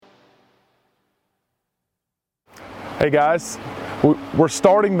Hey guys, we're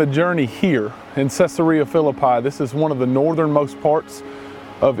starting the journey here in Caesarea Philippi. This is one of the northernmost parts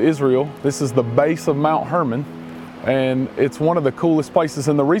of Israel. This is the base of Mount Hermon, and it's one of the coolest places.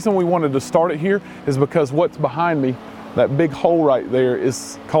 And the reason we wanted to start it here is because what's behind me, that big hole right there,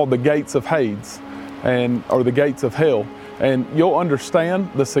 is called the gates of Hades, or the gates of hell. And you'll understand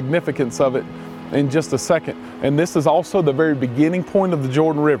the significance of it in just a second. And this is also the very beginning point of the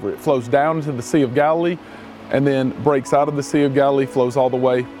Jordan River. It flows down into the Sea of Galilee and then breaks out of the Sea of Galilee, flows all the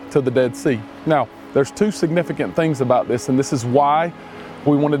way to the Dead Sea. Now, there's two significant things about this, and this is why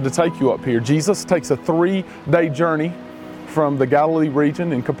we wanted to take you up here. Jesus takes a 3-day journey from the Galilee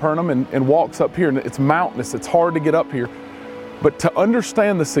region in Capernaum and walks up here, and it's mountainous, it's hard to get up here. But to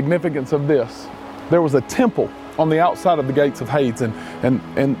understand the significance of this, there was a temple on the outside of the gates of Hades,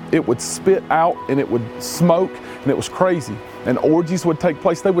 and it would spit out and it would smoke, and it was crazy. And orgies would take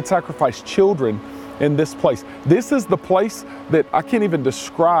place. They would sacrifice children in this place. This is the place that I can't even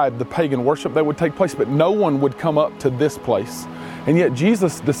describe the pagan worship that would take place, but no one would come up to this place. And yet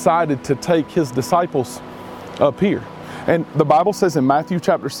Jesus decided to take his disciples up here. And the Bible says in Matthew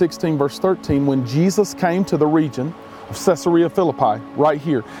chapter 16, verse 13, when Jesus came to the region of Caesarea Philippi, right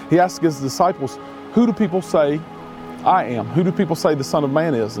here, he asked his disciples, who do people say I am? Who do people say the Son of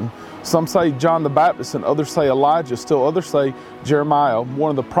Man is? And some say John the Baptist, and others say Elijah, still others say Jeremiah, one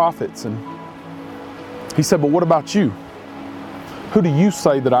of the prophets. And he said, but what about you? Who do you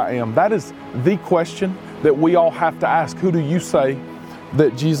say that I am? That is the question that we all have to ask. Who do you say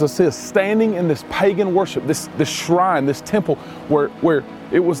that Jesus is? Standing in this pagan worship, this shrine, this temple, where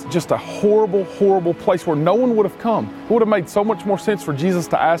it was just a horrible, horrible place where no one would have come. It would have made so much more sense for Jesus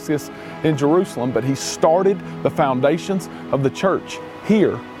to ask this in Jerusalem, but he started the foundations of the church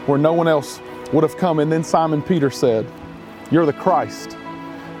here where no one else would have come. And then Simon Peter said, you're the Christ,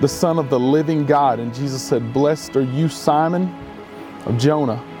 the Son of the living God. And Jesus said, blessed are you, Simon of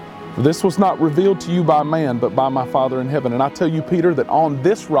Jonah. For this was not revealed to you by man, but by my Father in heaven. And I tell you, Peter, that on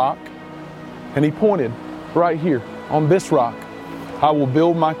this rock, and he pointed right here, on this rock, I will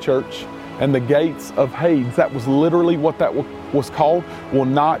build my church, and the gates of Hades, that was literally what that was called, will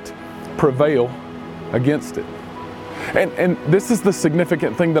not prevail against it. And this is the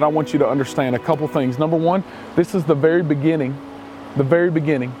significant thing that I want you to understand. A couple things. Number one, this is the very beginning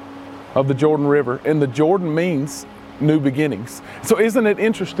of the Jordan River, and the Jordan means new beginnings. So isn't it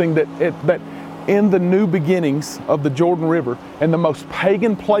interesting that in the new beginnings of the Jordan River, and the most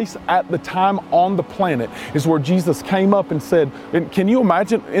pagan place at the time on the planet, is where Jesus came up and said, and can you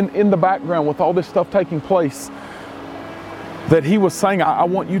imagine in the background with all this stuff taking place, that he was saying, I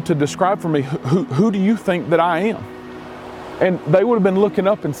want you to describe for me, who do you think that I am? And they would have been looking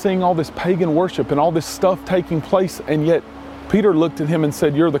up and seeing all this pagan worship and all this stuff taking place, and yet Peter looked at him and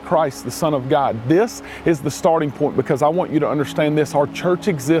said, you're the Christ, the Son of God. This is the starting point, because I want you to understand this. Our church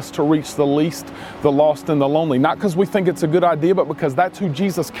exists to reach the least, the lost, and the lonely. Not because we think it's a good idea, but because that's who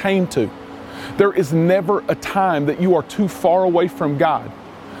Jesus came to. There is never a time that you are too far away from God.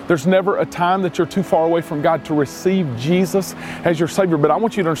 There's never a time that you're too far away from God to receive Jesus as your Savior. But I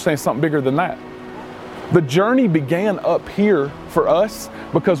want you to understand something bigger than that. The journey began up here for us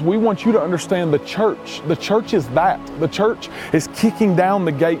because we want you to understand the church. The church is that. The church is kicking down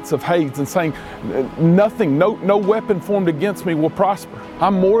the gates of Hades and saying, nothing, no weapon formed against me will prosper.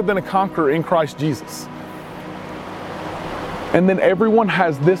 I'm more than a conqueror in Christ Jesus. And then everyone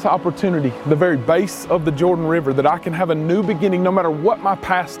has this opportunity, the very base of the Jordan River, that I can have a new beginning no matter what my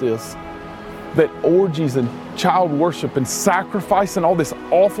past is. That orgies and child worship and sacrifice and all this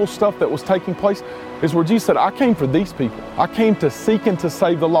awful stuff that was taking place is where Jesus said, I came for these people. I came to seek and to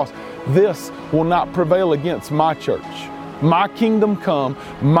save the lost. This will not prevail against my church. My kingdom come,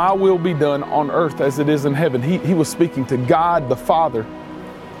 my will be done on earth as it is in heaven. He was speaking to God the Father.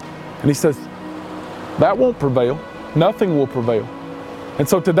 And he says, that won't prevail. Nothing will prevail. And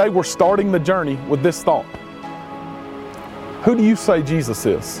so today we're starting the journey with this thought. Who do you say Jesus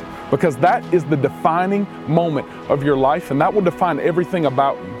is? Because that is the defining moment of your life, and that will define everything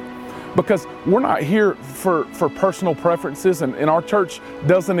about you. Because we're not here for personal preferences, and our church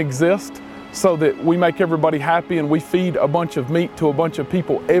doesn't exist so that we make everybody happy and we feed a bunch of meat to a bunch of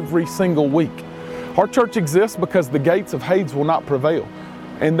people every single week. Our church exists because the gates of Hades will not prevail.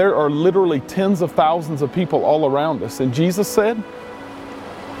 And there are literally tens of thousands of people all around us. And Jesus said,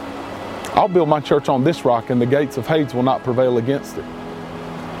 I'll build my church on this rock, and the gates of Hades will not prevail against it.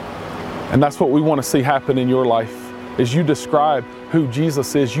 And that's what we want to see happen in your life. As you describe who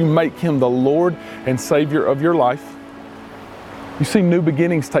Jesus is, you make him the Lord and Savior of your life. You see new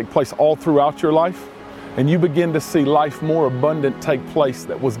beginnings take place all throughout your life. and you begin to see life more abundant take place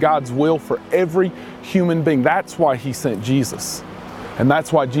that was God's will for every human being. That's why he sent Jesus. And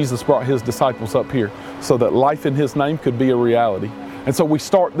that's why Jesus brought his disciples up here, so that life in his name could be a reality. And so we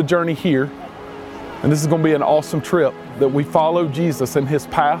start the journey here, and this is going to be an awesome trip that we follow Jesus in his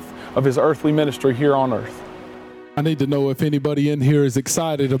path of his earthly ministry here on earth. I need to know if anybody in here is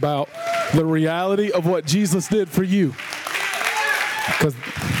excited about the reality of what Jesus did for you. Because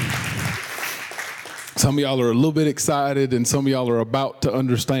some of y'all are a little bit excited, and some of y'all are about to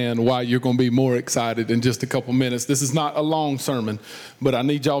understand why you're going to be more excited in just a couple minutes. This is not a long sermon, but I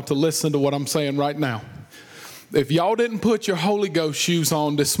need y'all to listen to what I'm saying right now. If y'all didn't put your Holy Ghost shoes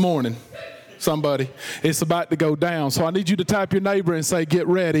on this morning, somebody, it's about to go down. So I need you to tap your neighbor and say, get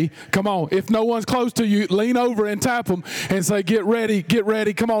ready. Come on. If no one's close to you, lean over and tap them and say, get ready, get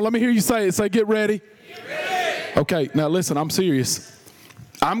ready. Come on, let me hear you say it. Say, get ready. Get ready. Okay, now listen, I'm serious.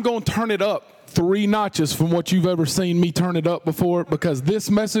 I'm going to turn it up 3 notches from what you've ever seen me turn it up before, because this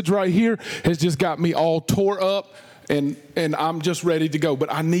message right here has just got me all tore up, and I'm just ready to go.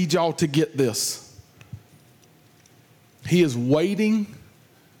 But I need y'all to get this. He is waiting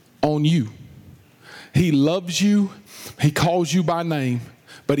on you. He loves you. He calls you by name,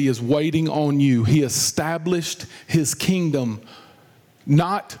 but he is waiting on you. He established his kingdom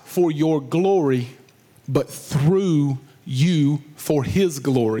not for your glory, but through you for his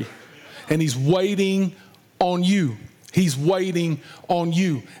glory. And he's waiting on you. He's waiting on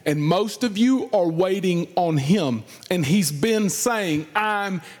you. And most of you are waiting on him. And he's been saying,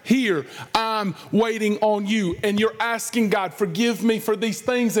 I'm here. I'm waiting on you. And you're asking God, forgive me for these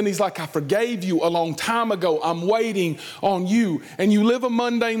things. And he's like, I forgave you a long time ago. I'm waiting on you. And you live a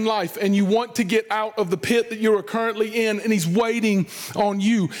mundane life and you want to get out of the pit that you're currently in. And he's waiting on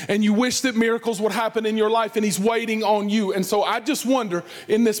you. And you wish that miracles would happen in your life. And he's waiting on you. And so I just wonder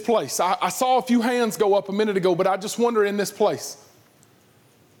in this place, I saw a few hands go up a minute ago, but I just wonder in this place,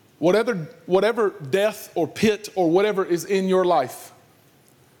 whatever death or pit or whatever is in your life,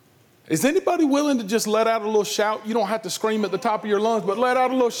 is anybody willing to just let out a little shout? You don't have to scream at the top of your lungs, but let out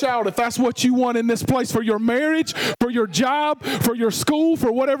a little shout if that's what you want in this place, for your marriage, for your job, for your school,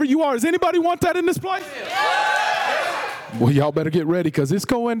 for whatever you are. Does anybody want that in this place? Well, y'all better get ready, because it's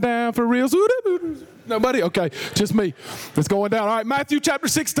going down for real. Nobody? Okay, just me. It's going down. All right, Matthew chapter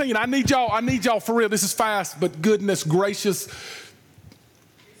 16. I need y'all for real. This is fast, but goodness gracious.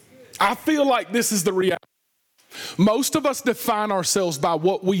 I feel like this is the reality. Most of us define ourselves by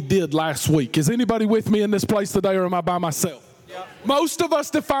what we did last week. Is anybody with me in this place today, or am I by myself? Yeah. Most of us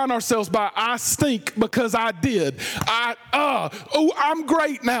define ourselves by, I stink because I did. I'm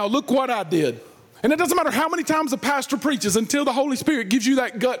great now. Look what I did. And it doesn't matter how many times a pastor preaches, until the Holy Spirit gives you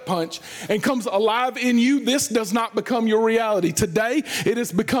that gut punch and comes alive in you, this does not become your reality. Today, it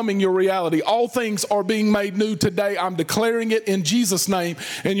is becoming your reality. All things are being made new today. I'm declaring it in Jesus' name,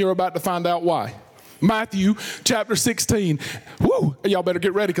 and you're about to find out why. Matthew chapter 16. Woo! Y'all better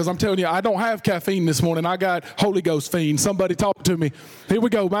get ready, because I'm telling you, I don't have caffeine this morning. I got Holy Ghost fiend. Somebody talk to me. Here we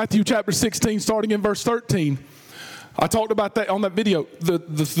go. Matthew chapter 16, starting in verse 13. I talked about that on that video. The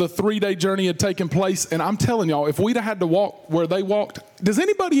 3-day journey had taken place, and I'm telling y'all, if we'd have had to walk where they walked, does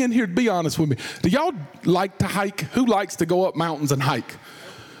anybody in here, be honest with me, do y'all like to hike? Who likes to go up mountains and hike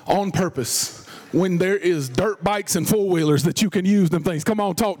on purpose when there is dirt bikes and 4-wheelers that you can use them things? Come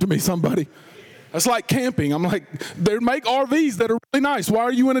on, talk to me, somebody. That's like camping. I'm like, they make RVs that are really nice. Why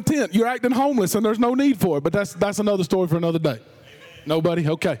are you in a tent? You're acting homeless, and there's no need for it. But that's another story for another day. Nobody?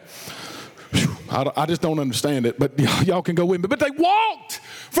 Okay. I just don't understand it, but y'all can go with me. But they walked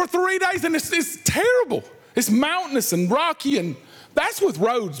for 3 days, and it's terrible. It's mountainous and rocky, and that's with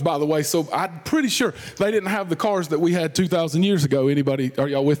roads, by the way. So I'm pretty sure they didn't have the cars that we had 2,000 years ago. Anybody, are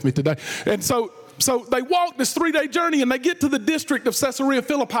y'all with me today? And so they walk this 3-day journey, and they get to the district of Caesarea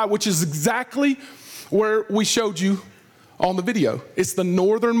Philippi, which is exactly where we showed you on the video. It's the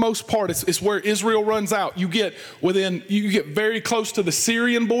northernmost part. It's where Israel runs out. You get very close to the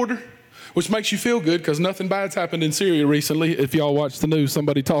Syrian border, which makes you feel good, because nothing bad's happened in Syria recently. If y'all watch the news,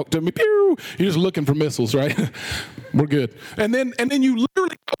 somebody talk to me. Pew! You're just looking for missiles, right? We're good. And then you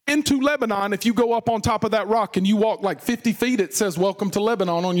literally go into Lebanon. If you go up on top of that rock and you walk like 50 feet, it says, welcome to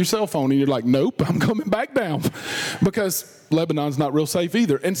Lebanon on your cell phone. And you're like, nope, I'm coming back down, because Lebanon's not real safe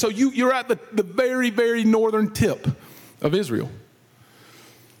either. And so you're at the very, very northern tip of Israel.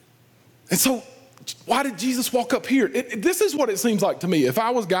 And so why did Jesus walk up here? This is what it seems like to me. If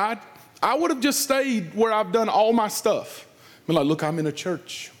I was God, I would have just stayed where I've done all my stuff. I'm like, look, I'm in a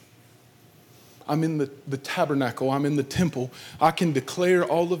church. I'm in the tabernacle. I'm in the temple. I can declare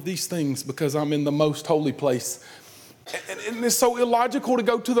all of these things because I'm in the most holy place. And it's so illogical to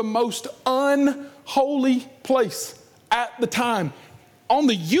go to the most unholy holy place at the time on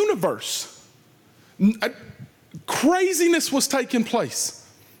the universe. Craziness was taking place.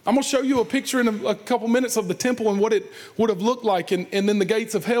 I'm going to show you a picture in a couple minutes of the temple and what it would have looked like, and then the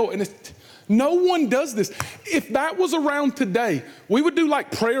gates of hell. And no one does this. If that was around today, we would do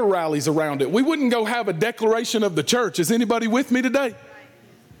like prayer rallies around it. We wouldn't go have a declaration of the church. Is anybody with me today?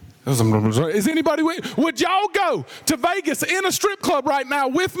 Is anybody with? Would y'all go to Vegas in a strip club right now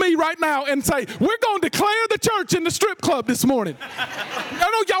with me right now and say, we're going to declare the church in the strip club this morning? No,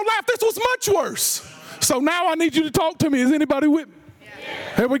 y'all laugh. This was much worse. So now I need you to talk to me. Is anybody with me?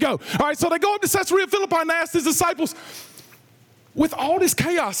 Here we go. All right, so they go up to Caesarea Philippi and ask his disciples, with all this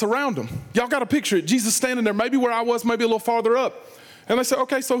chaos around them, y'all got to picture it. Jesus standing there, maybe where I was, maybe a little farther up. And they say,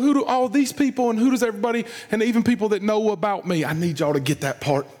 okay, so who do all these people and who does everybody, and even people that know about me? I need y'all to get that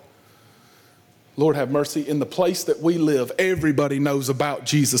part. Lord have mercy, in the place that we live, everybody knows about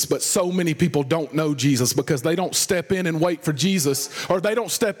Jesus, but so many people don't know Jesus because they don't step in and wait for Jesus, or they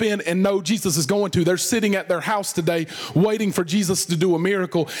don't step in and know Jesus is going to. They're sitting at their house today waiting for Jesus to do a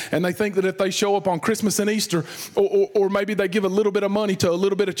miracle, and they think that if they show up on Christmas and Easter, or maybe they give a little bit of money to a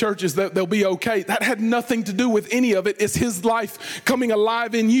little bit of churches, that they'll be okay. That had nothing to do with any of it. It's his life coming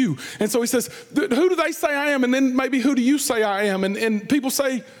alive in you. And so he says, who do they say I am? And then maybe, who do you say I am? And people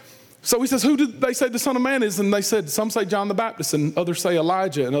say, so he says, who did they say the Son of Man is? And they said, some say John the Baptist, and others say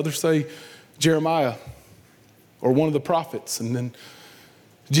Elijah, and others say Jeremiah, or one of the prophets. And then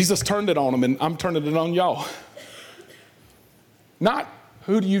Jesus turned it on them, and I'm turning it on y'all. Not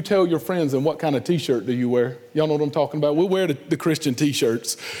who do you tell your friends and what kind of t-shirt do you wear? Y'all know what I'm talking about? We'll wear the Christian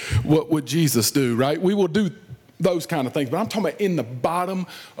t-shirts. What would Jesus do, right? We will do those kind of things. But I'm talking about in the bottom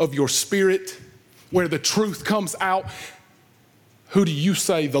of your spirit, where the truth comes out. Who do you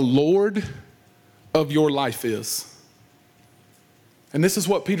say the Lord of your life is? And this is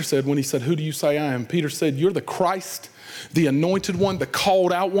what Peter said when he said, who do you say I am? Peter said, you're the Christ, the anointed one, the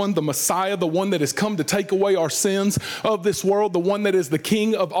called out one, the Messiah, the one that has come to take away our sins of this world, the one that is the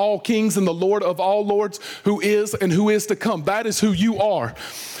King of all kings and the Lord of all lords, who is and who is to come. That is who you are.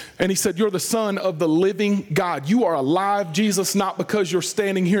 And he said, you're the Son of the living God. You are alive, Jesus, not because you're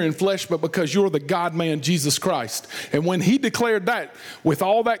standing here in flesh, but because you're the God-man, Jesus Christ. And when he declared that, with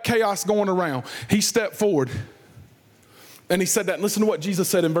all that chaos going around, he stepped forward and he said that. And listen to what Jesus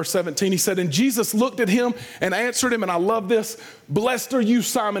said in verse 17. He said, and Jesus looked at him and answered him, and I love this, blessed are you,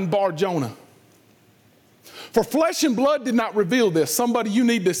 Simon Bar-Jonah. For flesh and blood did not reveal this. Somebody, you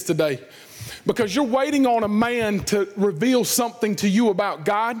need this today. Because you're waiting on a man to reveal something to you about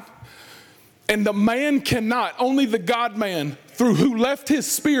God. And the man cannot, only the God-man, through who left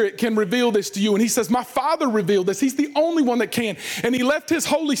his spirit, can reveal this to you. And he says, my Father revealed this. He's the only one that can. And he left his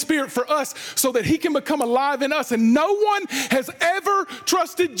Holy Spirit for us so that he can become alive in us. And no one has ever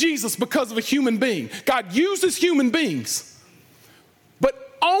trusted Jesus because of a human being. God uses human beings.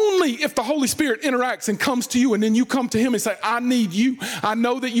 Only if the Holy Spirit interacts and comes to you, and then you come to him and say, I need you. I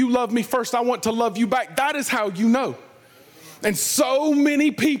know that you love me first. I want to love you back. That is how you know. And so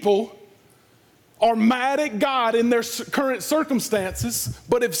many people are mad at God in their current circumstances,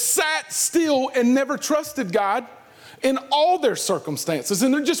 but have sat still and never trusted God in all their circumstances.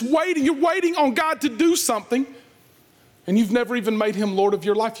 And they're just waiting. You're waiting on God to do something, and you've never even made him Lord of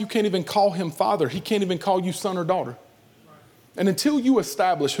your life. You can't even call him Father. He can't even call you son or daughter. And until you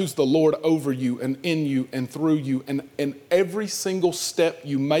establish who's the Lord over you and in you and through you, and every single step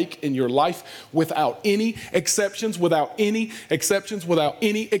you make in your life without any exceptions,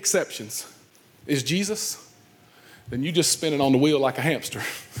 is Jesus, then you just spinning on the wheel like a hamster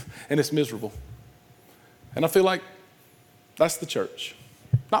and it's miserable. And I feel like that's the church.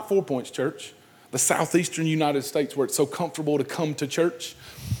 Not 4 Points Church, the southeastern United States, where it's so comfortable to come to church.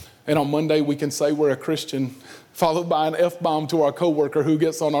 And on Monday we can say we're a Christian, followed by an F-bomb to our coworker who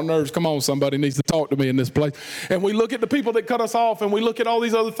gets on our nerves. Come on, somebody needs to talk to me in this place. And we look at the people that cut us off, and we look at all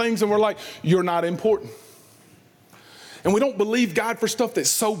these other things, and we're like, you're not important. And we don't believe God for stuff that's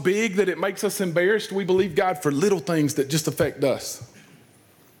so big that it makes us embarrassed. We believe God for little things that just affect us.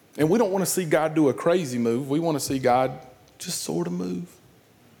 And we don't want to see God do a crazy move. We want to see God just sort of move.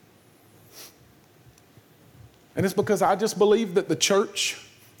 And it's because I just believe that the church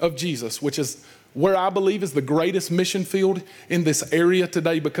of Jesus, which is where I believe is the greatest mission field in this area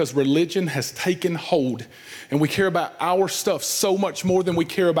today, because religion has taken hold and we care about our stuff so much more than we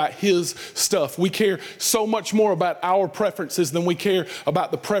care about his stuff. We care so much more about our preferences than we care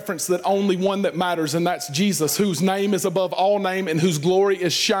about the preference that only one that matters, and that's Jesus, whose name is above all name and whose glory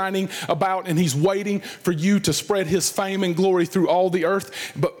is shining about, and he's waiting for you to spread his fame and glory through all the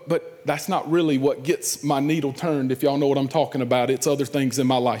earth. But that's not really what gets my needle turned, if y'all know what I'm talking about. It's other things in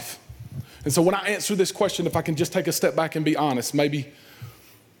my life. And so when I answer this question, if I can just take a step back and be honest, maybe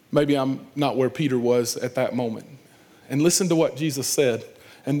I'm not where Peter was at that moment. And listen to what Jesus said.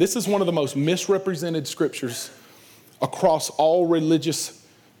 And this is one of the most misrepresented scriptures across all religious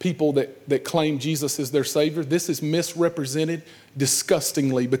people that claim Jesus is their Savior. This is misrepresented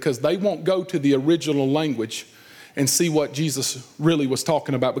disgustingly because they won't go to the original language and see what Jesus really was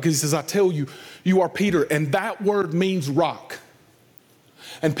talking about. Because he says, I tell you, you are Peter, and that word means rock.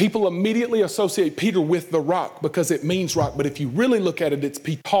 And people immediately associate Peter with the rock because it means rock. But if you really look at it, it's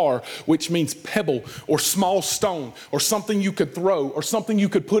pitar, which means pebble or small stone or something you could throw or something you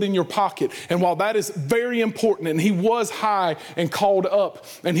could put in your pocket. And while that is very important, and he was high and called up,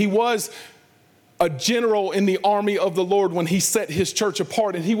 and he was a general in the army of the Lord when he set his church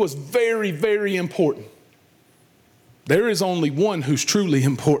apart, and he was very, very important. There is only one who's truly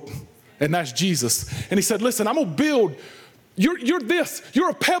important, and that's Jesus. And he said, listen, I'm going to build. You're this, you're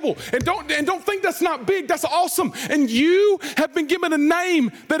a pebble, and don't think that's not big, that's awesome. And you have been given a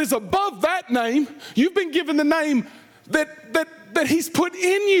name that is above that name. You've been given the name that he's put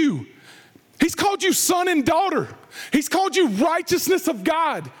in you. He's called you son and daughter. He's called you righteousness of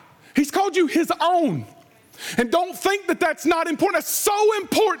God. He's called you his own. And don't think that that's not important. That's so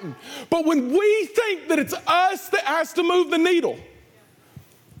important. But when we think that it's us that has to move the needle,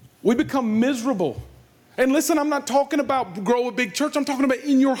 we become miserable. And listen, I'm not talking about grow a big church. I'm talking about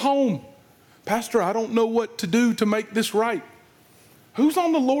in your home. Pastor, I don't know what to do to make this right. Who's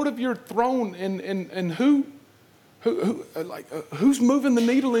on the Lord of your throne, and who's moving the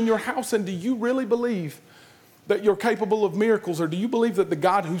needle in your house? And do you really believe that you're capable of miracles, or do you believe that the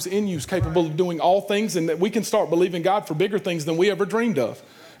God who's in you is capable of doing all things, and that we can start believing God for bigger things than we ever dreamed of?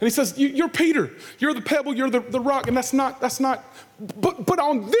 And he says, you're Peter, you're the pebble, you're the rock, and that's not, but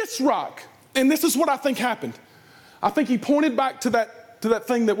on this rock. And this is what I think happened. I think he pointed back to that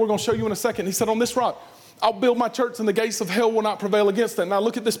thing that we're going to show you in a second. He said, on this rock, I'll build my church, and the gates of hell will not prevail against it. Now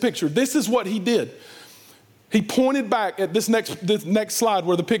look at this picture. This is what he did. He pointed back at this next slide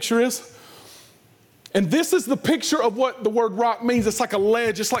where the picture is. And this is the picture of what the word rock means. It's like a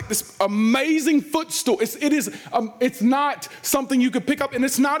ledge. It's like this amazing footstool. It's not something you could pick up, and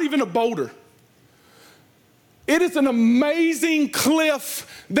it's not even a boulder. It is an amazing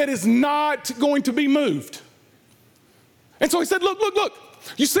cliff that is not going to be moved. And so he said, look.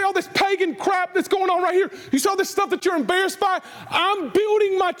 You see all this pagan crap that's going on right here? You see all this stuff that you're embarrassed by? I'm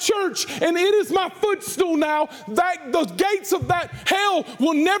building my church, and it is my footstool now. Those gates of that hell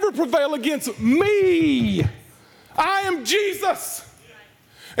will never prevail against me. I am Jesus.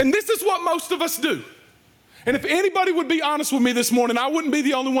 And this is what most of us do. And if anybody would be honest with me this morning, I wouldn't be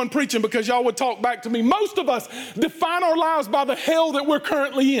the only one preaching, because y'all would talk back to me. Most of us define our lives by the hell that we're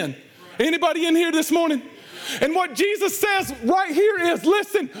currently in. Anybody in here this morning? And what Jesus says right here is,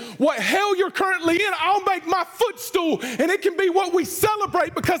 listen, what hell you're currently in, I'll make my footstool, and it can be what we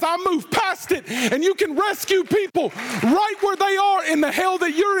celebrate because I move past it, and you can rescue people right where they are in the hell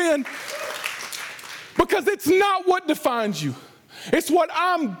that you're in, because it's not what defines you. It's what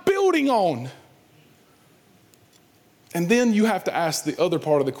I'm building on. And then you have to ask the other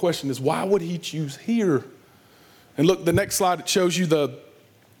part of the question is, why would he choose here? And look, the next slide, it shows you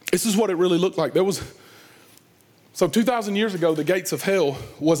this is what it really looked like. So 2,000 years ago, the gates of hell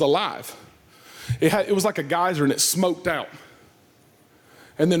was alive. It was like a geyser, and it smoked out.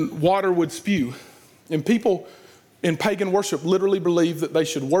 And then water would spew. And people in pagan worship literally believed that they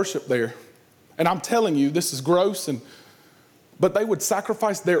should worship there. And I'm telling you, this is gross, but they would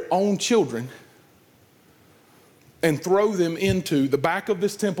sacrifice their own children and throw them into the back of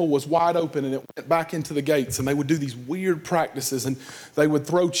this temple. Was wide open, and it went back into the gates, and they would do these weird practices, and they would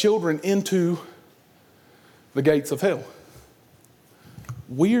throw children into the gates of hell.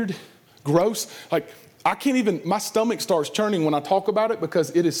 Weird, gross. Like, I can't even, my stomach starts churning when I talk about it,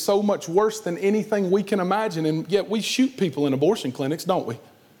 because it is so much worse than anything we can imagine. And yet we shoot people in abortion clinics, don't we?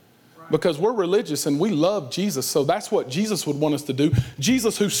 Because we're religious and we love Jesus. So that's what Jesus would want us to do.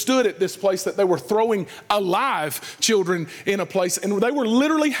 Jesus, who stood at this place that they were throwing alive children in a place, and they were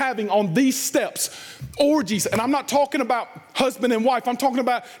literally having on these steps orgies. And I'm not talking about husband and wife. I'm talking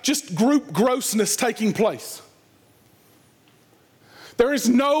about just group grossness taking place. There is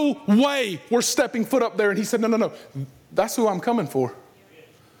no way we're stepping foot up there. And he said, no. That's who I'm coming for.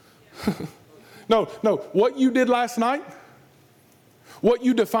 No. What you did last night, what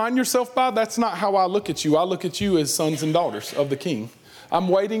you define yourself by, that's not how I look at you. I look at you as sons and daughters of the King. I'm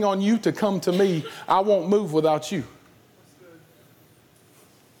waiting on you to come to me. I won't move without you.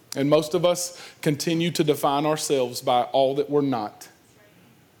 And most of us continue to define ourselves by all that we're not.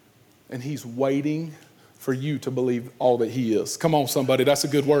 And he's waiting for you to believe all that he is. Come on, somebody. That's a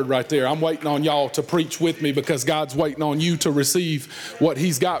good word right there. I'm waiting on y'all to preach with me because God's waiting on you to receive what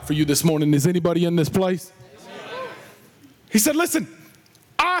he's got for you this morning. Is anybody in this place? He said, listen,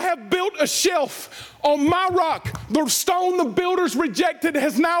 I have built a shelf on my rock. The stone the builders rejected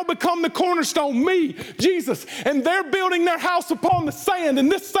has now become the cornerstone, me, Jesus. And they're building their house upon the sand,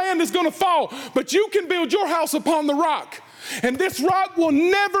 and this sand is going to fall. But you can build your house upon the rock, and this rock will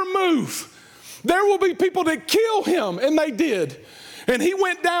never move. There will be people that kill him, and they did. And he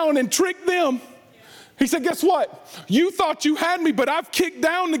went down and tricked them. He said, guess what? You thought you had me, but I've kicked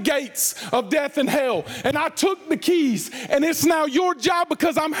down the gates of death and hell, and I took the keys, and it's now your job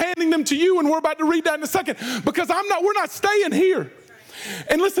because I'm handing them to you, and we're about to read that in a second, because we're not staying here.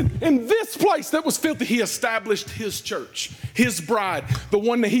 And listen, in this place that was filthy, he established his church, his bride, the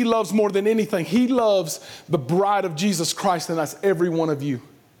one that he loves more than anything. He loves the bride of Jesus Christ, and that's every one of you.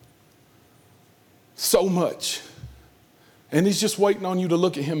 So much. And he's just waiting on you to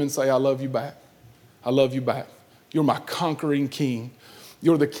look at him and say, I love you back. I love you back. You're my conquering king.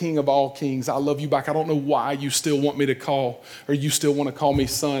 You're the king of all kings. I love you back. I don't know why you still want me to call, or you still want to call me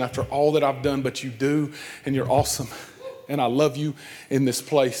son after all that I've done, but you do, and you're awesome. And I love you in this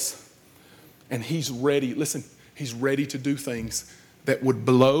place. And he's ready. Listen, he's ready to do things that would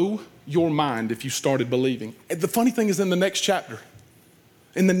blow your mind if you started believing. And the funny thing is in the next chapter,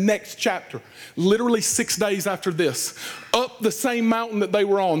 literally 6 days after this, up the same mountain that they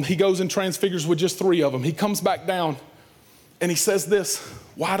were on, he goes and transfigures with just 3 of them. He comes back down and he says this,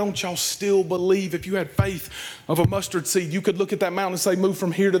 why don't y'all still believe? If you had faith of a mustard seed, you could look at that mountain and say, move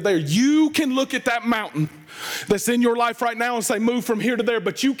from here to there. You can look at that mountain that's in your life right now and say, move from here to there,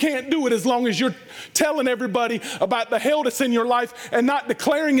 but you can't do it as long as you're telling everybody about the hell that's in your life and not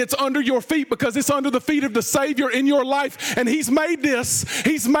declaring it's under your feet, because it's under the feet of the Savior in your life, and he's made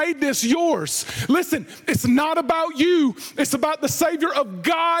this yours. Listen, it's not about you. It's about the Savior of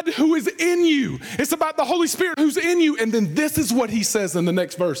God who is in you. It's about the Holy Spirit who's in you. And then this is what he says in the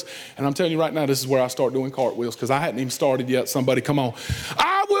next verse. And I'm telling you right now, this is where I start doing cartwheels, because I hadn't even started yet. Somebody come on.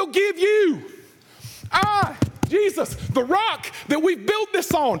 I will give you, Jesus, the rock that we built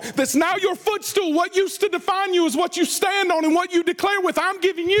this on, that's now your footstool. What used to define you is what you stand on and what you declare with. I'm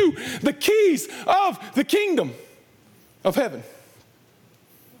giving you the keys of the kingdom of heaven.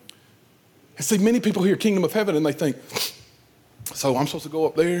 And see, many people hear kingdom of heaven and they think, so I'm supposed to go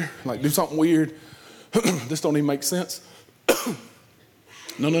up there, like do something weird. This don't even make sense.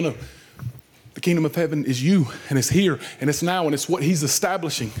 No. The kingdom of heaven is you, and it's here, and it's now, and it's what he's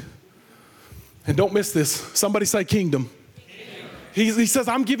establishing. And don't miss this. Somebody say kingdom. He says,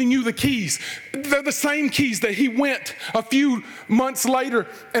 I'm giving you the keys. They're the same keys that he went a few months later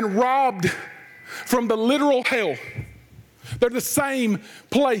and robbed from the literal hell. They're the same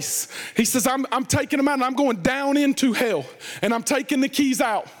place. He says, I'm taking them out, and I'm going down into hell, and I'm taking the keys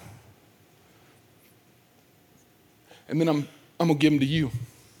out. And then I'm going to give them to you.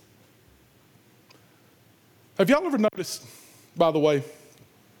 Have y'all ever noticed, by the way,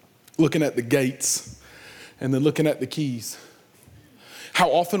 looking at the gates and then looking at the keys, how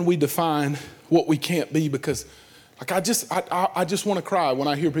often we define what we can't be? Because like I just want to cry when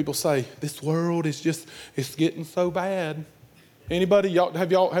I hear people say, this world is just, it's getting so bad. Anybody,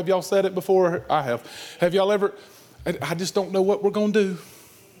 have y'all said it before? I have. Have y'all ever, I just don't know what we're going to do.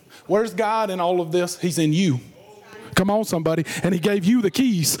 Where's God in all of this? He's in you. Come on, somebody. And he gave you the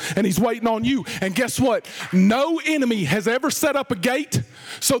keys, and he's waiting on you. And guess what? No enemy has ever set up a gate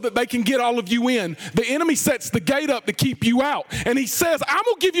so that they can get all of you in. The enemy sets the gate up to keep you out. And he says, I'm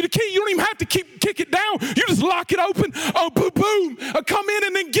going to give you the key. You don't even have to kick it down. You just lock it open. Oh, boom, boom. Come in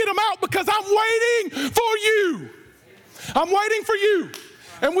and then get them out, because I'm waiting for you. I'm waiting for you.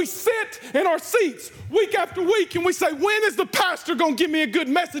 And we sit in our seats week after week and we say, when is the pastor going to give me a good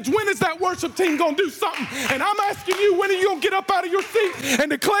message? When is that worship team going to do something? And I'm asking you, when are you going to get up out of your seat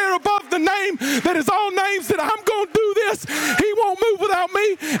and declare above the name that is all names that I'm going to do this? He won't move without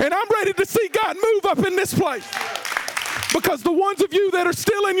me, and I'm ready to see God move up in this place. Because the ones of you that are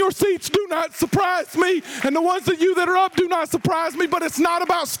still in your seats do not surprise me, and the ones of you that are up do not surprise me, but it's not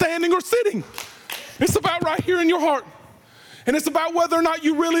about standing or sitting. It's about right here in your heart. And it's about whether or not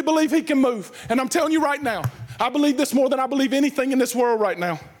you really believe he can move. And I'm telling you right now, I believe this more than I believe anything in this world right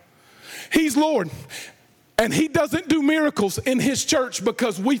now. He's Lord. And he doesn't do miracles in his church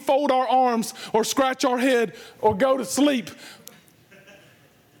because we fold our arms or scratch our head or go to sleep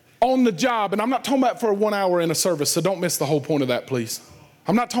on the job. And I'm not talking about for 1 hour in a service, so don't miss the whole point of that, please.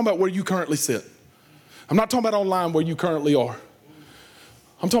 I'm not talking about where you currently sit. I'm not talking about online where you currently are.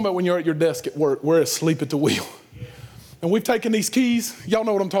 I'm talking about when you're at your desk at work, we're asleep at the wheel. And we've taken these keys, y'all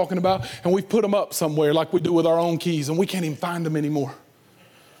know what I'm talking about, and we've put them up somewhere like we do with our own keys, and we can't even find them anymore.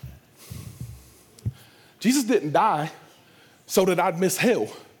 Jesus didn't die so that I'd miss hell.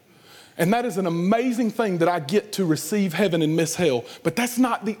 And that is an amazing thing, that I get to receive heaven and miss hell. But that's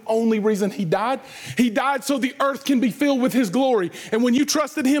not the only reason he died. He died so the earth can be filled with his glory. And when you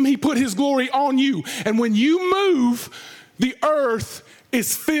trusted him, he put his glory on you. And when you move, the earth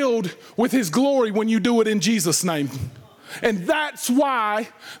is filled with his glory when you do it in Jesus' name. And that's why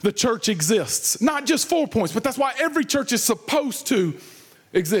the church exists. Not just 4 Points, but that's why every church is supposed to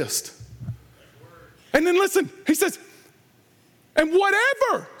exist. And then listen, he says, and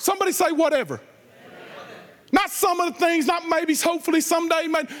whatever, somebody say whatever. Not some of the things, not maybe, hopefully someday,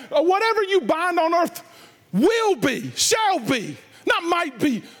 whatever you bind on earth will be, shall be, not might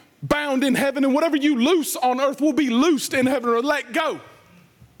be bound in heaven, and whatever you loose on earth will be loosed in heaven or let go.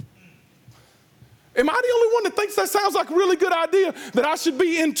 Am I the only one that thinks that sounds like a really good idea, that I should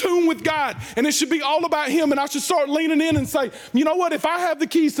be in tune with God and it should be all about him, and I should start leaning in and say, you know what, if I have the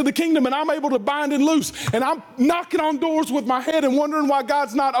keys to the kingdom and I'm able to bind and loose, and I'm knocking on doors with my head and wondering why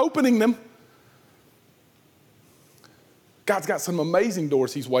God's not opening them, God's got some amazing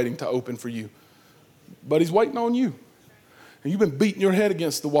doors he's waiting to open for you, but he's waiting on you. And you've been beating your head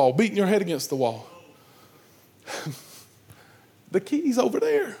against the wall, beating your head against the wall. The key's over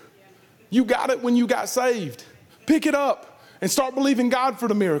there. You got it when you got saved. Pick it up and start believing God for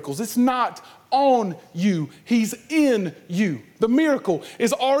the miracles. It's not on you. He's in you. The miracle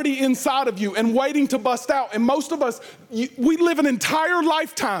is already inside of you and waiting to bust out. And most of us, we live an entire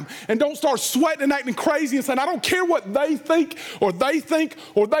lifetime and don't start sweating and acting crazy and saying, I don't care what they think or they think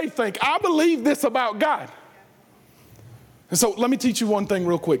or they think. I believe this about God. And so let me teach you one thing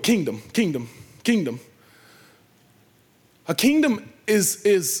real quick. Kingdom. A kingdom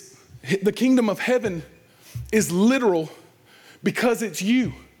is the kingdom of heaven is literal because it's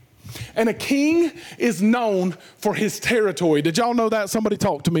you. And a king is known for his territory. Did y'all know that? Somebody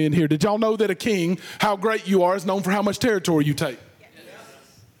talk to me in here. Did y'all know that a king, how great you are, is known for how much territory you take? Yes.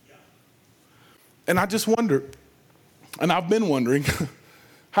 And I just wonder, and I've been wondering,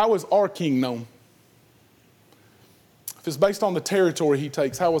 how is our king known? If it's based on the territory he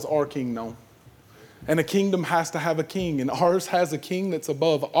takes, how is our king known? And a kingdom has to have a king, and ours has a king that's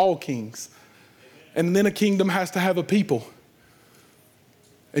above all kings. And then a kingdom has to have a people.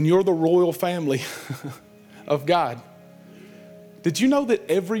 And you're the royal family of God. Did you know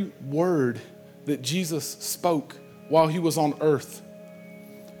that every word that Jesus spoke while he was on earth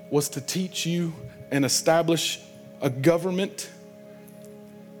was to teach you and establish a government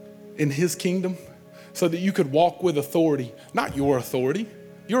in his kingdom so that you could walk with authority? Not your authority.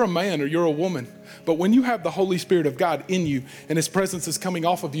 You're a man or you're a woman. But when you have the Holy Spirit of God in you and his presence is coming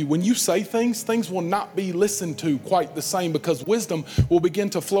off of you, when you say things, things will not be listened to quite the same, because wisdom will begin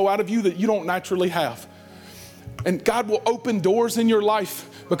to flow out of you that you don't naturally have. And God will open doors in your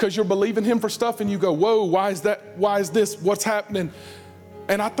life because you're believing him for stuff and you go, whoa, why is that? Why is this? What's happening?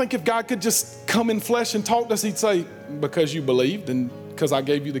 And I think if God could just come in flesh and talk to us, he'd say, because you believed and because I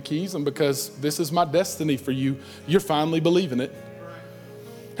gave you the keys and because this is my destiny for you, you're finally believing it.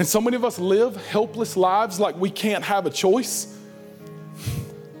 And so many of us live helpless lives like we can't have a choice.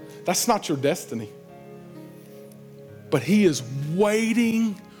 That's not your destiny. But he is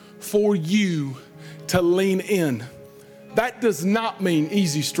waiting for you to lean in. That does not mean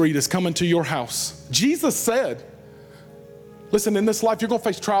Easy Street is coming to your house. Jesus said, listen, in this life, you're going to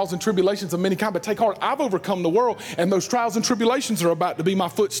face trials and tribulations of many kinds, but take heart. I've overcome the world, and those trials and tribulations are about to be my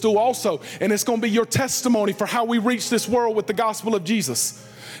footstool also. And it's going to be your testimony for how we reach this world with the gospel of Jesus.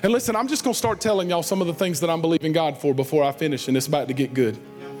 And listen, I'm just going to start telling y'all some of the things that I'm believing God for before I finish, and it's about to get good.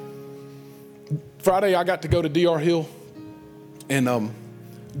 Friday, I got to go to DR Hill and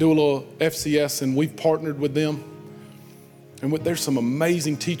do a little FCS, and we've partnered with them. And there's some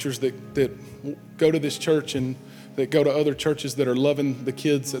amazing teachers that go to this church and that go to other churches that are loving the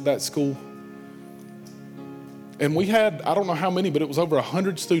kids at that school. And we had, I don't know how many, but it was over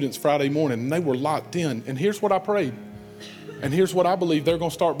 100 students Friday morning, and they were locked in. And here's what I prayed. And here's what I believe they're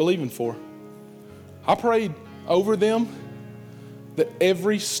going to start believing for. I prayed over them that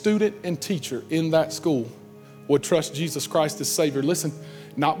every student and teacher in that school would trust Jesus Christ as Savior. Listen,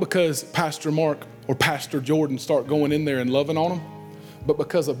 not because Pastor Mark or Pastor Jordan start going in there and loving on them, but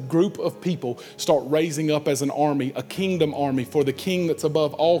because a group of people start raising up as an army, a kingdom army for the king that's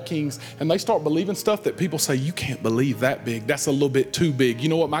above all kings, and they start believing stuff that people say, you can't believe that big. That's a little bit too big. You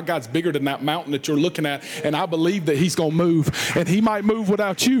know what? My God's bigger than that mountain that you're looking at, and I believe that he's going to move. And he might move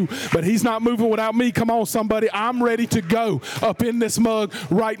without you, but he's not moving without me. Come on, somebody. I'm ready to go up in this mug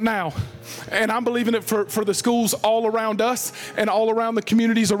right now. And I'm believing it for the schools all around us and all around the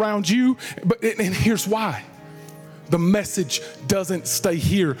communities around you. And here's why. The message doesn't stay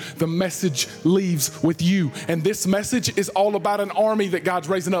here. The message leaves with you. And this message is all about an army that God's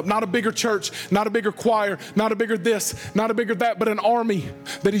raising up. Not a bigger church, not a bigger choir, not a bigger this, not a bigger that, but an army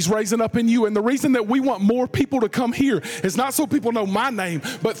that he's raising up in you. And the reason that we want more people to come here is not so people know my name,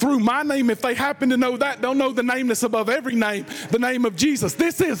 but through my name, if they happen to know that, they'll know the name that's above every name, the name of Jesus.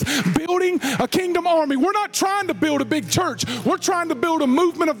 This is building a kingdom army. We're not trying to build a big church. We're trying to build a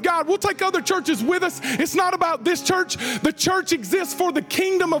movement of God. We'll take other churches with us. It's not about this church. The church exists for the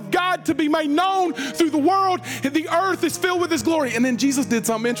kingdom of God to be made known through the world, and the earth is filled with his glory. And then Jesus did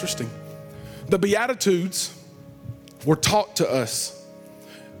something interesting. The Beatitudes were taught to us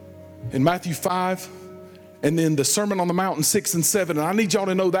in Matthew 5, and then the Sermon on the Mount in 6 and 7. And I need y'all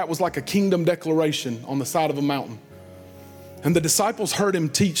to know that was like a kingdom declaration on the side of a mountain. And the disciples heard him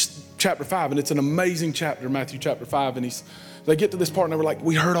teach chapter 5, and it's an amazing chapter, Matthew chapter 5. And they get to this part and they were like,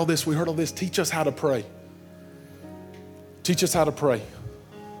 we heard all this. Teach us how to pray. Teach us how to pray.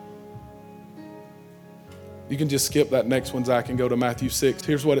 You can just skip that next one, Zach, and go to Matthew 6.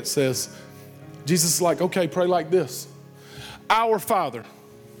 Here's what it says. Jesus is like, okay, pray like this. Our Father.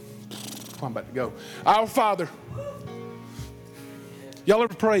 I'm about to go. Our Father. Y'all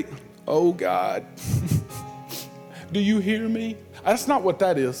ever pray, oh God, do you hear me? That's not what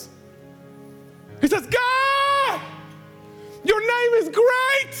that is. He says, God, your name is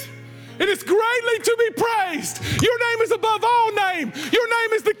great. It is greatly to be praised. Your name is above all name. Your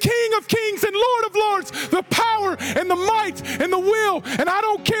name is the King of kings and Lord of lords, the power and the might and the will. And I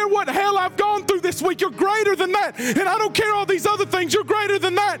don't care what hell I've gone through this week. You're greater than that. And I don't care all these other things. You're greater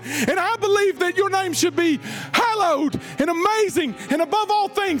than that. And I believe that your name should be hallowed and amazing and above all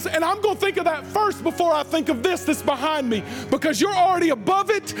things. And I'm going to think of that first before I think of this that's behind me, because you're already above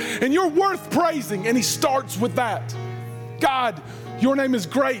it and you're worth praising. And he starts with that. God, your name is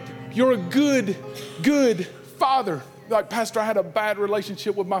great. You're a good, good father. Like, Pastor, I had a bad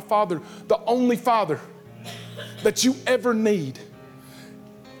relationship with my father. The only father that you ever need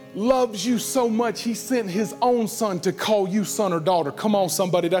loves you so much, he sent his own son to call you son or daughter. Come on,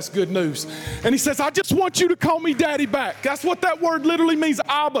 somebody, that's good news. And he says, I just want you to call me daddy back. That's what that word literally means,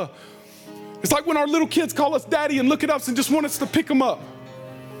 Abba. It's like when our little kids call us daddy and look at us and just want us to pick them up.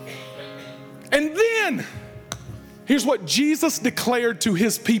 And then here's what Jesus declared to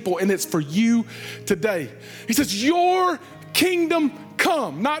his people, and it's for you today. He says, your kingdom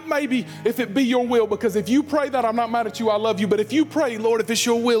come. Not maybe if it be your will, because if you pray that, I'm not mad at you, I love you. But if you pray, Lord, if it's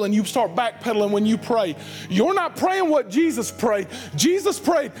your will, and you start backpedaling when you pray, you're not praying what Jesus prayed. Jesus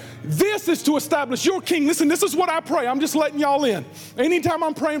prayed, this is to establish your king. Listen, this is what I pray. I'm just letting y'all in. Anytime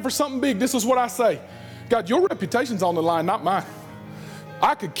I'm praying for something big, this is what I say. God, your reputation's on the line, not mine.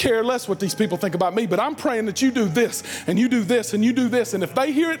 I could care less what these people think about me, but I'm praying that you do this, and you do this, and you do this. And if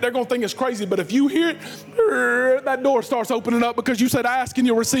they hear it, they're going to think it's crazy. But if you hear it, that door starts opening up, because you said, ask and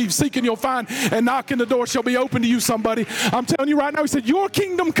you'll receive, seek and you'll find, and knock and the door shall be open to you, somebody. I'm telling you right now, he said, your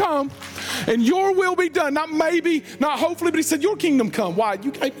kingdom come and your will be done. Not maybe, not hopefully, but he said, your kingdom come. Why? You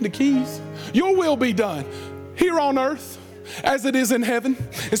gave me the keys. Your will be done here on earth as it is in heaven.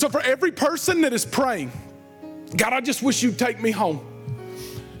 And so for every person that is praying, God, I just wish you'd take me home.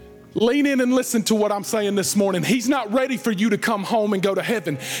 Lean in and listen to what I'm saying this morning. He's not ready for you to come home and go to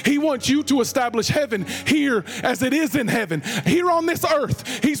heaven. He wants you to establish heaven here as it is in heaven. Here on this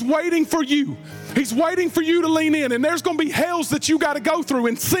earth, he's waiting for you. He's waiting for you to lean in. And there's going to be hells that you got to go through,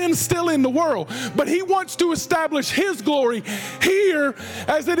 and sin's still in the world. But he wants to establish his glory here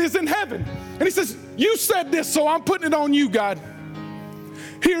as it is in heaven. And he says, you said this, so I'm putting it on you, God.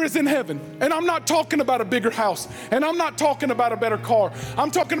 Here is in heaven. And I'm not talking about a bigger house. And I'm not talking about a better car. I'm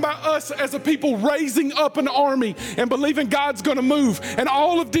talking about us as a people raising up an army and believing God's going to move. And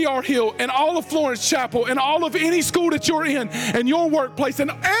all of DR Hill and all of Florence Chapel and all of any school that you're in and your workplace,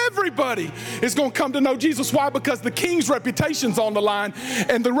 and everybody is going to come to know Jesus. Why? Because the king's reputation's on the line.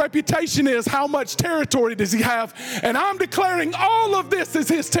 And the reputation is, how much territory does he have? And I'm declaring all of this is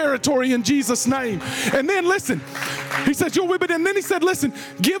his territory in Jesus' name. And then listen, he says, you're with it. And then he said, listen,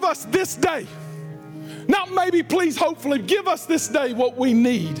 give us this day, not maybe, please, hopefully, give us this day what we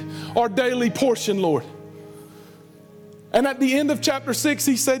need, our daily portion, Lord. And at the end of chapter 6,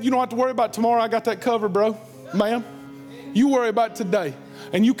 he said, you don't have to worry about tomorrow. I got that covered, bro, ma'am. You worry about today.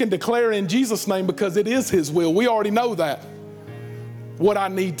 And you can declare in Jesus' name, because it is his will. We already know that. What I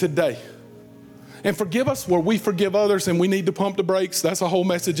need today. And forgive us where we forgive others and we need to pump the brakes. That's a whole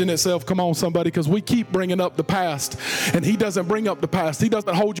message in itself. Come on, somebody, because we keep bringing up the past. And he doesn't bring up the past. He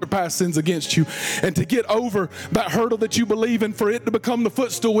doesn't hold your past sins against you. And to get over that hurdle that you believe in, for it to become the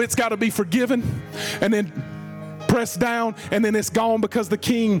footstool, it's got to be forgiven and then pressed down, and then it's gone, because the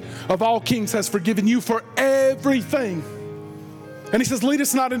King of all kings has forgiven you for everything. And he says, lead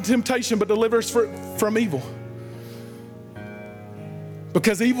us not into temptation, but deliver us from evil.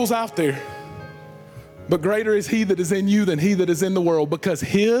 Because evil's out there. But greater is he that is in you than he that is in the world, because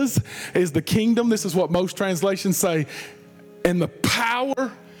his is the kingdom. This is what most translations say. And the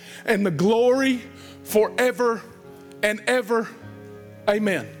power and the glory forever and ever.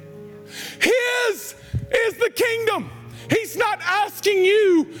 Amen. His is the kingdom. He's not asking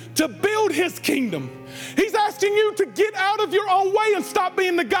you to build his kingdom. He's asking you to get out of your own way and stop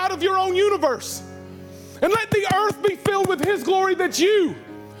being the God of your own universe. And let the earth be filled with his glory, that you,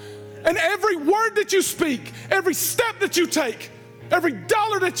 and every word that you speak, every step that you take, every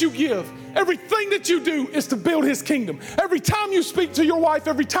dollar that you give, everything that you do is to build his kingdom. Every time you speak to your wife,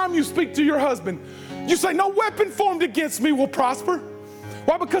 every time you speak to your husband, you say, no weapon formed against me will prosper.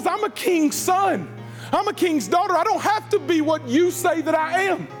 Why? Because I'm a king's son. I'm a king's daughter. I don't have to be what you say that I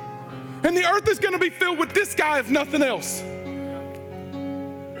am. And the earth is going to be filled with this guy, if nothing else.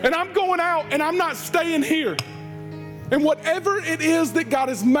 And I'm going out and I'm not staying here. And whatever it is that God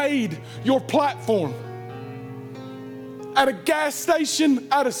has made your platform, at a gas station,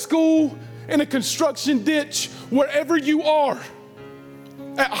 at a school, in a construction ditch, wherever you are,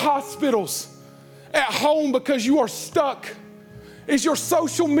 at hospitals, at home because you are stuck, is your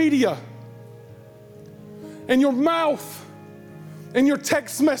social media and your mouth and your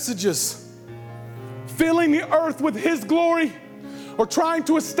text messages filling the earth with his glory, or trying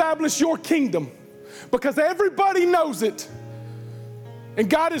to establish your kingdom? Because everybody knows it. And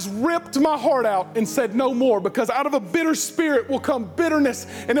God has ripped my heart out and said no more, because out of a bitter spirit will come bitterness,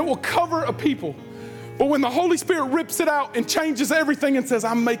 and it will cover a people. But when the Holy Spirit rips it out and changes everything and says,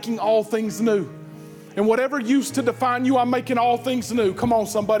 I'm making all things new. And whatever used to define you, I'm making all things new. Come on,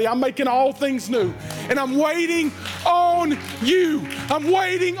 somebody. I'm making all things new. And I'm waiting on you. I'm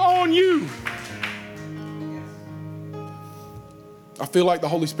waiting on you. I feel like the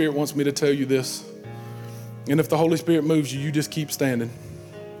Holy Spirit wants me to tell you this. And if the Holy Spirit moves you, you just keep standing.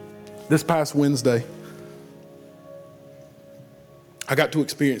 This past Wednesday, I got to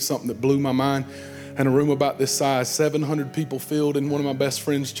experience something that blew my mind. In a room about this size, 700 people filled in one of my best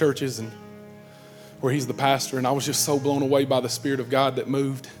friend's churches, and where he's the pastor. And I was just so blown away by the Spirit of God that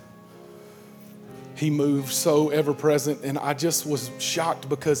moved. He moved so ever present. And I just was shocked,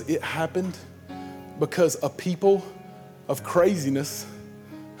 because it happened because a people of craziness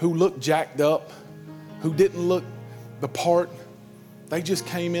who looked jacked up, who didn't look the part, they just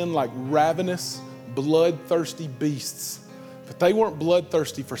came in like ravenous, bloodthirsty beasts. But they weren't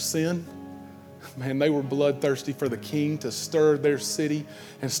bloodthirsty for sin. Man, they were bloodthirsty for the King to stir their city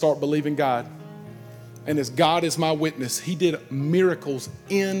and start believing God. And as God is my witness, he did miracles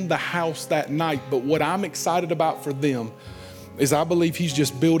in the house that night. But what I'm excited about for them is I believe he's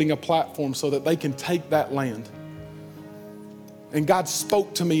just building a platform so that they can take that land. And God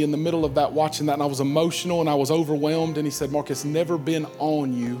spoke to me in the middle of that, watching that, and I was emotional and I was overwhelmed. And he said, Mark, it's never been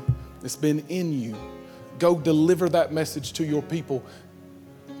on you. It's been in you. Go deliver that message to your people.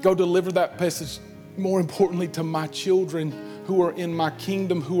 Go deliver that message, more importantly, to my children who are in my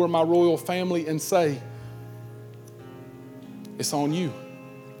kingdom, who are my royal family, and say, it's on you.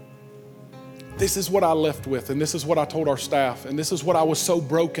 This is what I left with, and this is what I told our staff, and this is what I was so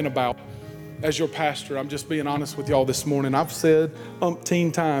broken about. As your pastor, I'm just being honest with y'all this morning. I've said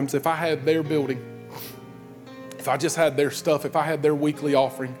umpteen times, if I had their building, if I just had their stuff, if I had their weekly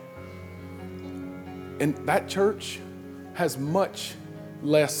offering, and that church has much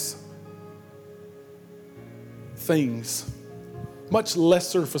less things, much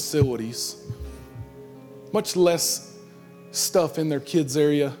lesser facilities, much less stuff in their kids'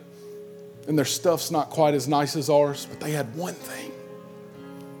 area, and their stuff's not quite as nice as ours, but they had one thing.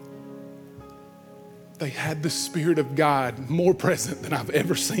 They had the Spirit of God more present than I've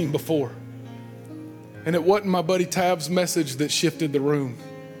ever seen before. And it wasn't my buddy Tav's message that shifted the room,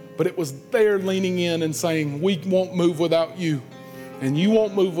 but it was their leaning in and saying, we won't move without you, and you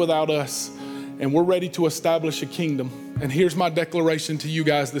won't move without us, and we're ready to establish a kingdom. And here's my declaration to you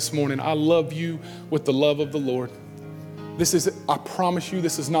guys this morning. I love you with the love of the Lord. I promise you,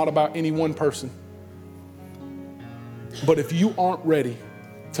 this is not about any one person. But if you aren't ready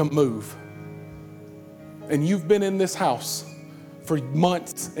to move, and you've been in this house for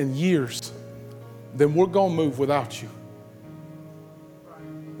months and years, then we're going to move without you.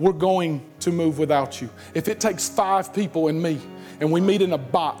 We're going to move without you. If it takes 5 people and me, and we meet in a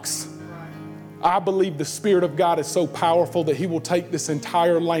box, I believe the Spirit of God is so powerful that He will take this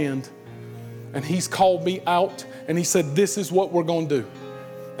entire land. And He's called me out, and He said, this is what we're going to do.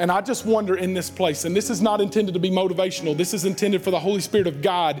 And I just wonder in this place, and this is not intended to be motivational, this is intended for the Holy Spirit of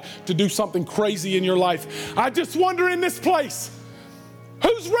God to do something crazy in your life. I just wonder in this place,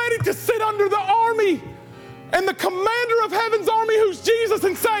 who's ready to sit under the army and the commander of heaven's army, who's Jesus,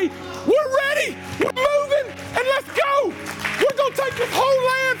 and say, we're ready, we're moving, and let's go. We're going to take this whole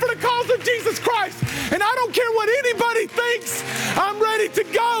land for the cause of Jesus Christ. And I don't care what anybody thinks, I'm ready to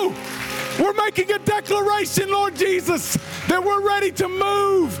go. We're making a declaration, Lord Jesus, that we're ready to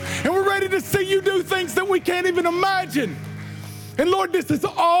move, and we're ready to see you do things that we can't even imagine. And Lord, this is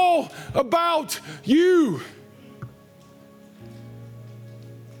all about you.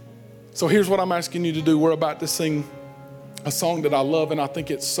 So here's what I'm asking you to do. We're about to sing a song that I love, and I think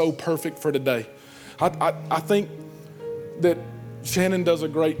it's so perfect for today. I think that Shannon does a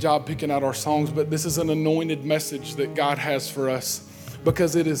great job picking out our songs, but this is an anointed message that God has for us,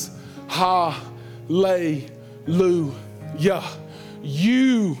 because it is hallelujah.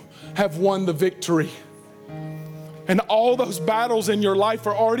 You have won the victory. And all those battles in your life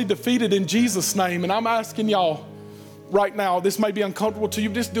are already defeated in Jesus' name. And I'm asking y'all right now, this may be uncomfortable to you,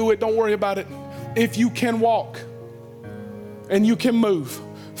 just do it, don't worry about it. If you can walk and you can move,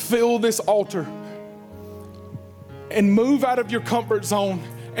 fill this altar and move out of your comfort zone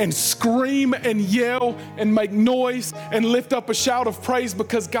and scream and yell and make noise and lift up a shout of praise,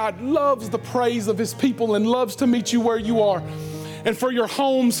 because God loves the praise of His people and loves to meet you where you are. And for your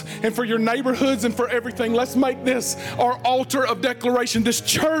homes and for your neighborhoods and for everything, let's make this our altar of declaration. This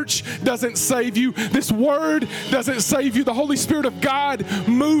church doesn't save you. This word doesn't save you. The Holy Spirit of God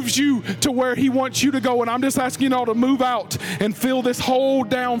moves you to where He wants you to go. And I'm just asking y'all to move out and fill this whole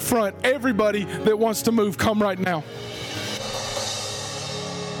down front. Everybody that wants to move, come right now.